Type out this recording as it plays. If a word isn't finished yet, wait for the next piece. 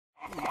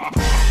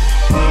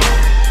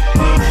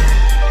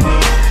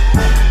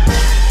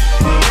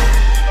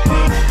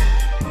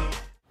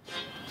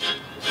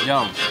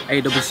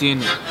ADoubleZ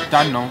in it.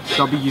 Don't know.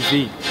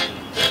 WV.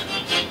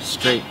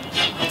 Straight.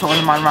 I told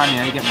the man around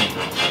here, you get me?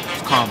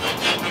 It's calm.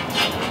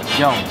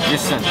 Yo,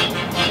 listen.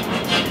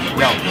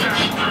 Yo.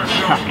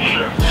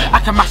 I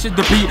can master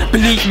the beat,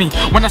 believe me.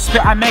 When I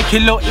spit I make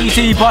it look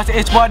easy, but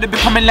it's word of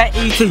becoming like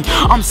E.T.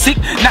 I'm sick,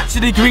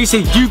 naturally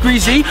greasy. You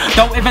greasy?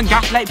 Don't even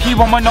gaslight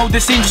P1 when know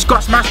the scene just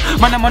got smashed.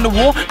 Man, I'm on the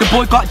wall, the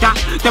boy got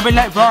dashed. They be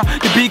like raw,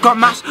 the beat got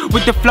mashed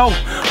with the flow.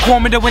 Call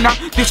me the winner,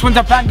 this one's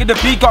a banger, the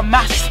beat got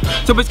mashed.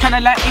 So it's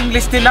kinda like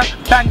English dinner,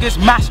 bangers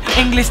mash,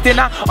 English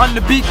dinner. On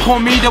the beat, call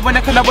me the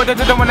winner, can I what I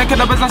do when I can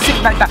I'm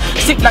sick like that,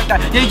 sick like that.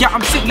 Yeah,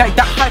 I'm sick like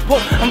that. Hype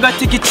up, I'm gonna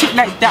take a chick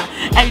like that.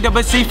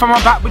 ADoubleZ from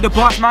my back with the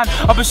boss man.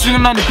 I'll be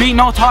swinging on the beat,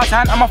 no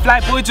Tarzan. I'm a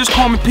fly boy, just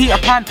call me Peter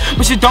Pan.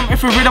 But you dumb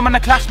if you rhythm on the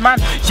clash, man.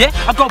 Yeah,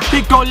 I go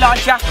big, go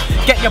large, yeah.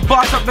 Get your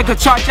bars up like a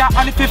charger.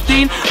 Only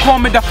 15, call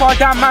me the fall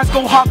down. Mans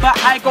go hard, but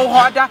I go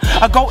harder.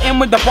 I go in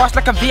with the boss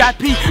like a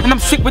VIP, and I'm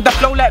sick with the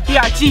flow like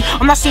B.I.G.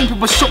 I'm not seeing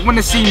people shook when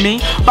they see me,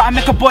 but I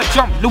make a boy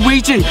jump,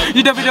 Luigi.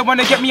 You don't really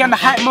wanna get me on the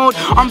hype mode.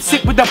 I'm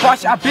sick with the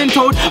boss, I've been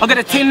told. I got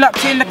a tin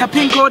locked in like a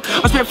pin code.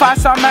 I spit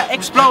fast, so I might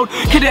explode.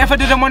 Kid it if I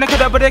didn't wanna cut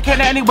it, but they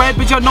can't anyway.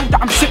 But you know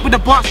that I'm sick with the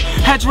boss.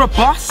 Head you're a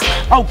boss?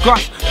 Oh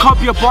gosh, can't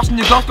be a boss and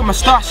you don't get my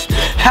stash.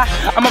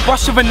 Ha, I'm a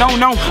boss of a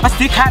no-no. I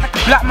stick high like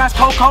a black man's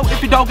cocoa.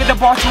 If you don't get the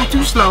boss, you're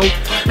too slow.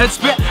 Let's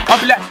spit, I'll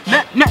be like,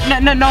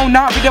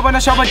 no. Be there when I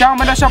shove it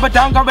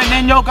down, going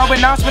in, you're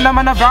going out. When I'm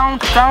on a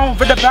round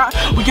with the bat.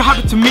 Will you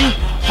have it to me?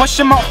 Push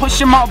him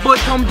out, boy,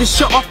 tell me to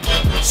shut up.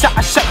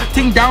 I shut the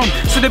thing down,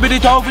 so they really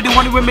don't really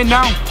want it with me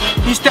now.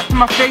 You stepped in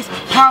my face,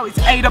 how it's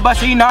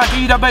ADoubleZ, not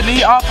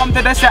ADoubleZ. I'll come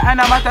to the set and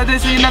I'm after the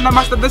scene and I'm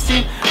master the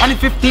scene. Only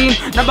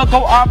 15, never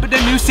go up with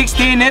the new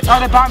 16. It's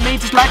all about me,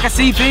 just like a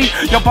CV.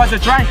 Your bars are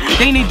dry,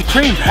 they need the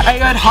cream. I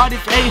heard hard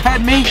if they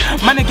heard me.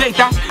 Man, I get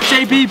dash,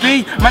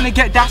 JBB, man, I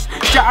get dash,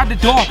 straight out the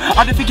door.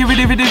 I don't think you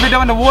really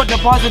on the ward. The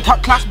bars are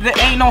top class, but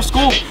there ain't no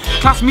school.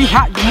 Class me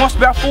hat, you must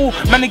be a fool.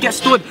 Man, I get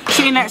stood,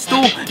 sitting that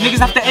stool. Niggas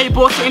have the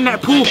A-ball, sitting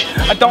that pool.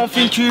 I don't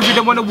think you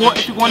really want to war.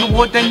 If you want to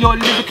war, then you're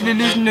lyrically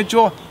losing the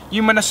jaw.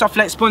 You man are soft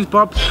like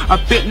SpongeBob,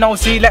 a bit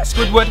nosy like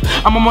Squidward.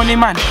 I'm a money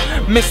man,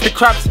 Mr.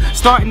 Krabs,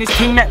 starting this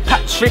thing like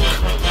Patrick.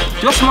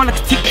 You're small like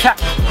a tic-tac,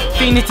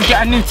 feeling to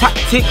get a new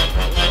tactic.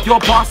 Your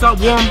bars are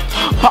warm,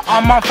 but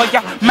I'm on for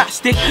ya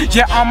mastic.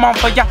 Yeah, I'm on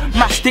for ya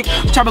mastic.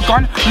 Try a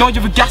gun, no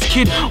you're a gas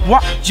kid.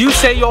 What? You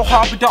say you're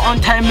hard, but the on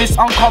time is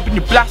on card when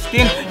you're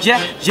blasting.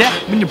 Yeah,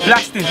 when you're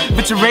blasting. If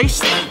it's a race,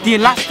 do you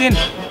lasting?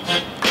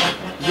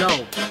 Yo.